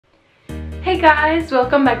Hey guys,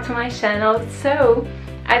 welcome back to my channel. So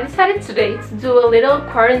I decided today to do a little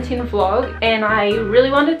quarantine vlog, and I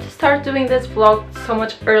really wanted to start doing this vlog so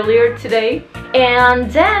much earlier today,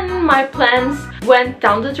 and then my plans went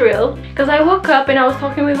down the drill because I woke up and I was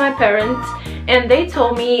talking with my parents and they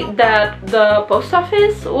told me that the post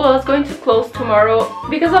office was going to close tomorrow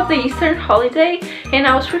because of the Easter holiday, and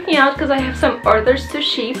I was freaking out because I have some orders to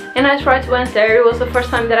ship. And I tried to went there. It was the first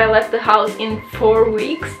time that I left the house in 4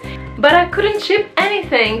 weeks, but I couldn't ship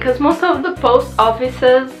anything because most of the post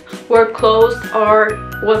offices were closed or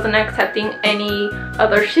wasn't accepting any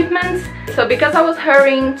other shipments. So because I was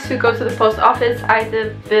hurrying to go to the post office, I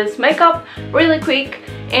did this makeup really quick,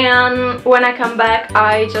 and when I come back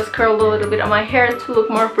I just curled a little bit of my hair to look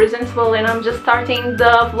more presentable, and I'm just starting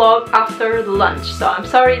the vlog after lunch. So I'm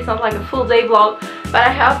sorry it's not like a full day vlog, but I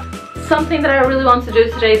have something that I really want to do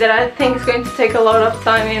today that I think is going to take a lot of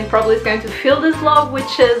time and probably is going to fill this vlog,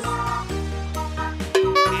 which is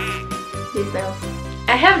these nails.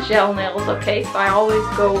 I have gel nails, okay, so I always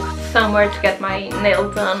go somewhere to get my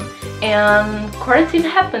nails done, and quarantine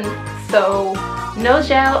happened, so no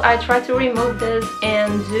gel. I tried to remove this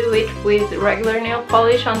and do it with regular nail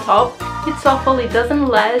polish on top. It's awful, it doesn't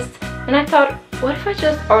last, and I thought, what if I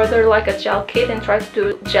just order like a gel kit and try to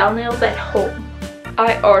do gel nails at home?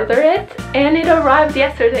 I ordered it and it arrived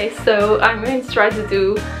yesterday, so I'm going to try to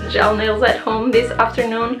do gel nails at home this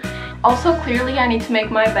afternoon. Also, clearly I need to make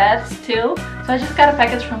my bed still, so I just got a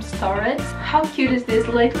package from Storage. How cute is this?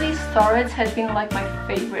 Lately Storage has been like my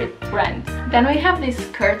favorite brand. Then we have this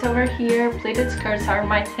skirt over here. Pleated skirts are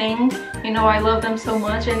my thing, you know, I love them so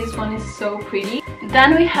much, and this one is so pretty.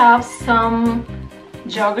 Then we have some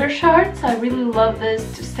jogger shorts. I really love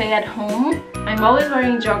this to stay at home. I'm always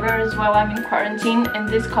wearing joggers while I'm in quarantine, and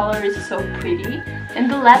this color is so pretty. And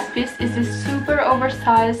the last piece is this super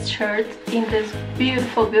oversized shirt in this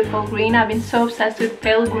beautiful green. I've been so obsessed with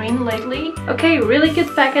pale green lately. Okay, really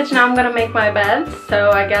cute package. Now I'm gonna make my bed,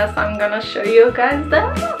 so I guess I'm gonna show you guys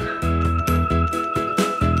that.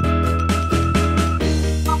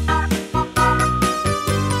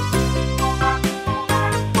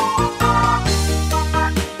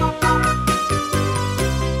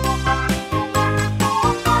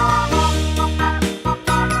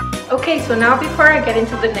 Okay, so now before I get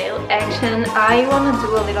into the nail action, I want to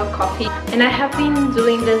do a little coffee, and I have been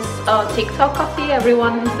doing this TikTok coffee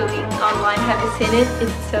everyone is doing online. Have you seen it?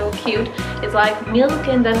 It's so cute. It's like milk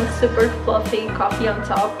and then super fluffy coffee on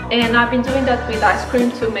top, and I've been doing that with ice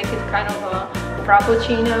cream to make it kind of a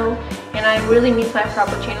frappuccino, and I really miss my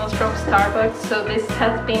frappuccinos from Starbucks, so this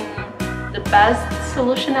has been the best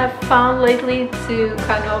solution I've found lately to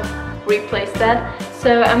kind of replace that.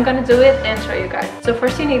 So I'm gonna do it and show you guys. So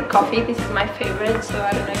first you need coffee. This is my favorite, so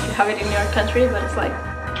I don't know if you have it in your country, but it's like,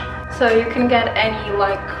 so you can get any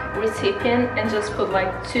like recipient and just put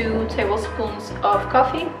like 2 tablespoons of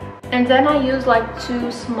coffee, and then I use like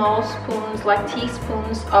 2 small spoons, like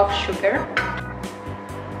teaspoons of sugar.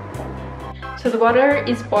 So the water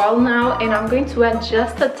is boiled now, and I'm going to add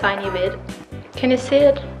just a tiny bit. Can you see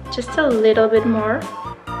it? Just a little bit more.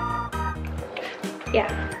 Yeah.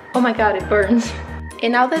 Oh my god, it burns.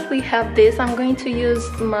 And now that we have this, I'm going to use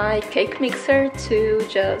my cake mixer to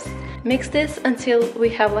just mix this until we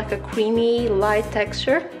have like a creamy, light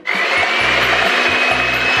texture.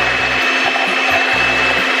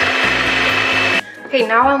 Okay,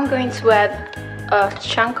 now I'm going to add a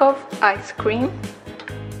chunk of ice cream,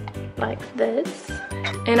 like this.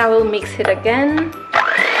 And I will mix it again.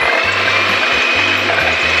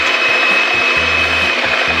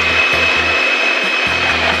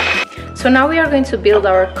 So now we are going to build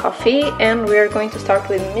our coffee, and we are going to start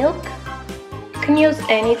with milk. You can use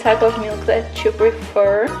any type of milk that you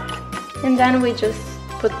prefer, and then we just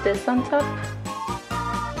put this on top.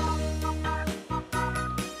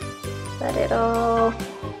 Let it all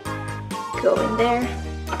go in there.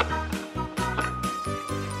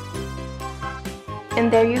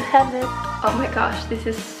 And there you have it. Oh my gosh, this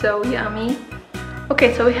is so yummy.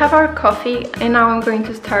 Okay, so we have our coffee, and now I'm going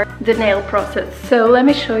to start the nail process. So let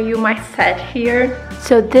me show you my set here.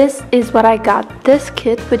 So this is what I got. This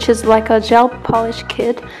kit, which is like a gel polish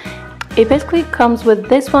kit. It basically comes with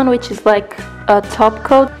this one, which is like a top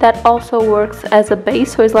coat that also works as a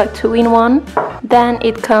base, so it's like 2-in-1. Then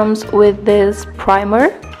it comes with this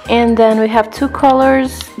primer, and then we have 2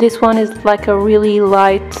 colors. This one is like a really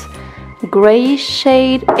light gray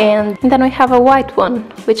shade, and then we have a white one,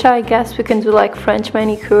 which I guess we can do like French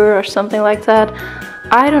manicure or something like that.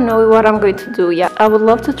 I don't know what I'm going to do yet. I would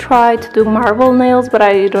love to try to do marble nails, but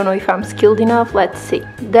I don't know if I'm skilled enough. Let's see.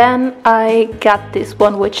 Then I got this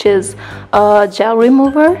one, which is a gel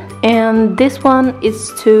remover, and this one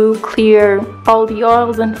is to clear all the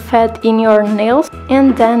oils and fat in your nails.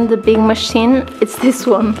 And then the big machine, it's this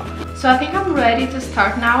one. So I think I'm ready to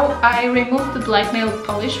start now. I removed the black nail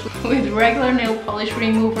polish with regular nail polish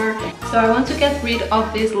remover. So I want to get rid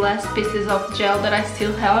of these last pieces of gel that I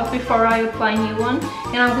still have before I apply new one.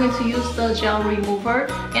 And I'm going to use the gel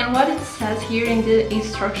remover. And what it says here in the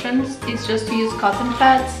instructions is just to use cotton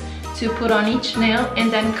pads to put on each nail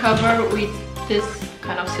and then cover with this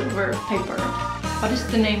kind of silver paper. What is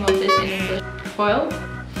the name of this in English? Foil?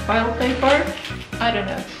 Foil paper? I don't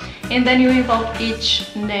know. And then you involve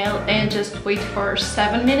each nail and just wait for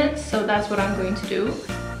 7 minutes. So that's what I'm going to do.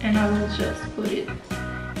 And I will just put it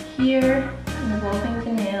here, involving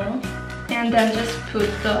the nail. And then just put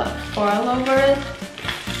the foil over it.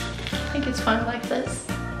 I think it's fine like this.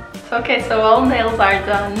 Okay, so all nails are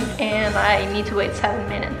done and I need to wait 7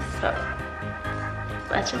 minutes. So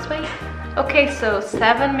let's just wait. Okay, so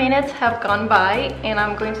 7 minutes have gone by and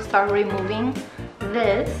I'm going to start removing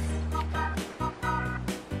this.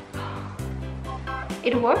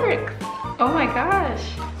 It works! Oh my gosh!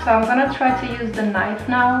 So I'm gonna try to use the knife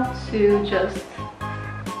now to just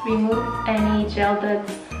remove any gel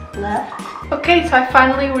that's left. Okay, so I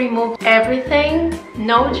finally removed everything,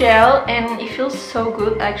 no gel, and it feels so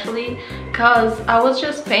good actually, because I was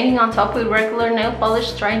just painting on top with regular nail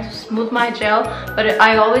polish trying to smooth my gel, but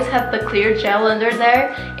I always have the clear gel under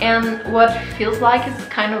there, and what it feels like is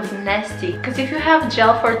kind of nasty, because if you have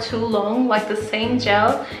gel for too long, like the same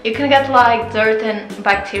gel, you can get like dirt and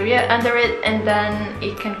bacteria under it, and then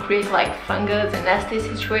it can create like fungus and nasty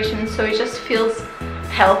situations, so it just feels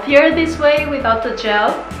healthier this way without the gel.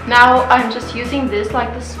 Now I'm just using this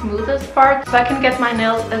like the smoothest part so I can get my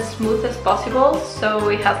nails as smooth as possible, so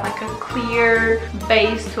it has like a clear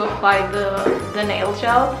base to apply the nail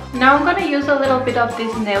gel. Now I'm gonna use a little bit of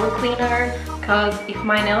this nail cleaner, because if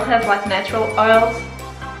my nail has like natural oils,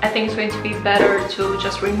 I think it's going to be better to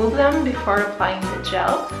just remove them before applying the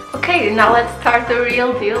gel. Okay, now let's start the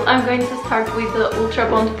real deal. I'm going to start with the Ultra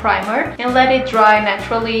Bond primer and let it dry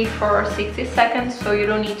naturally for 60 seconds, so you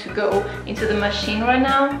don't need to go into the machine right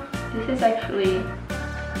now. This is actually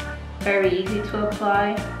very easy to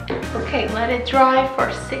apply. Okay, let it dry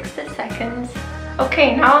for 60 seconds.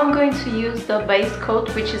 Okay, now I'm going to use the base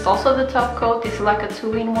coat, which is also the top coat. It's like a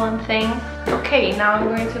 2-in-1 thing. Okay, now I'm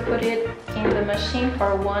going to put it in the machine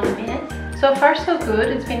for 1 minute. So far so good.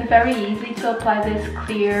 It's been very easy to apply this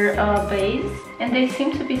clear base, and they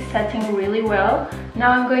seem to be setting really well.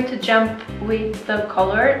 Now I'm going to jump with the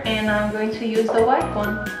color and I'm going to use the white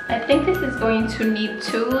one. I think this is going to need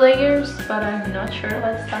 2 layers, but I'm not sure.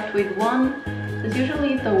 Let's start with 1, because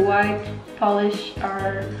usually the white polish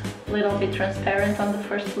are a little bit transparent on the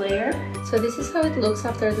first layer. So this is how it looks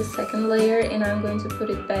after the second layer, and I'm going to put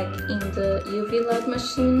it back in the UV light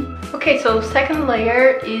machine. Okay, so second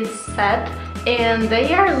layer is set and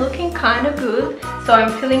they are looking kind of good. So I'm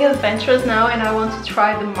feeling adventurous now and I want to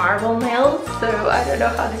try the marble nails, so I don't know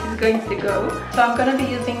how this is going to go. So I'm gonna be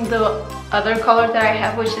using the other color that I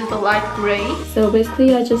have, which is the light gray. So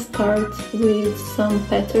basically I just start with some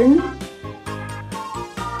pattern,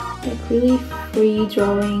 like really free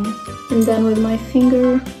drawing, and then with my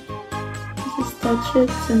finger just touch it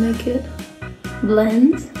to make it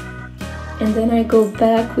blend, and then I go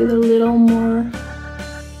back with a little more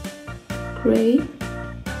gray.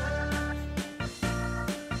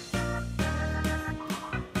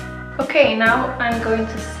 Okay, now I'm going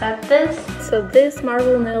to set this. So these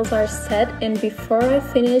marble nails are set, and before I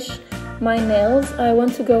finish my nails I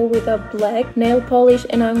want to go with a black nail polish,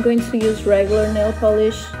 and I'm going to use regular nail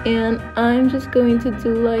polish, and I'm just going to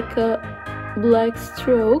do like a black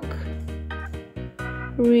stroke,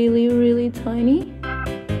 really tiny.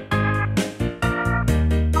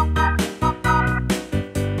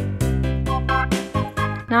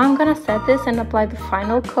 Now I'm gonna set this and apply the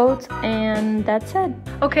final coat, and that's it.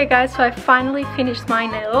 Okay guys, so I finally finished my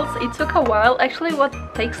nails. It took a while. Actually what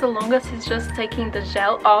takes the longest is just taking the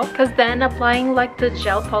gel off, because then applying like the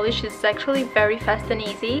gel polish is actually very fast and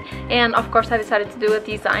easy, and of course I decided to do a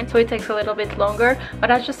design, so it takes a little bit longer, but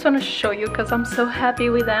I just want to show you because I'm so happy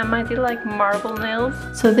with them. I did like marble nails.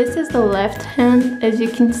 So this is the left hand. As you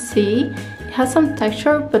can see, it has some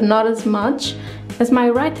texture but not as much as my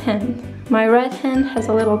right hand. My right hand has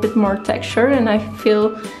a little bit more texture and I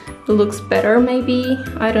feel it looks better maybe,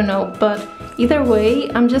 I don't know, but Either way,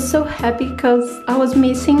 I'm just so happy because I was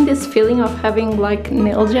missing this feeling of having like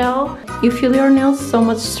nail gel. You feel your nails so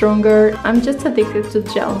much stronger. I'm just addicted to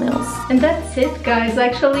gel nails. And that's it, guys.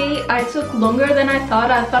 Actually, I took longer than I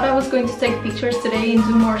thought. I thought I was going to take pictures today and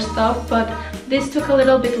do more stuff, but this took a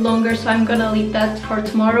little bit longer, so I'm gonna leave that for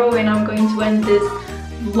tomorrow and I'm going to end this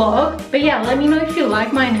vlog. But yeah, let me know if you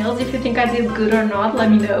like my nails, if you think I did good or not,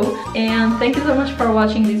 let me know. And thank you so much for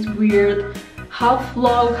watching this weird half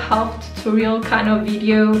vlog, half tutorial kind of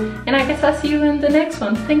video, and I guess I'll see you in the next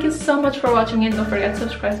one. Thank you so much for watching and don't forget to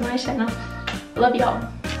subscribe to my channel. Love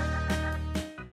y'all.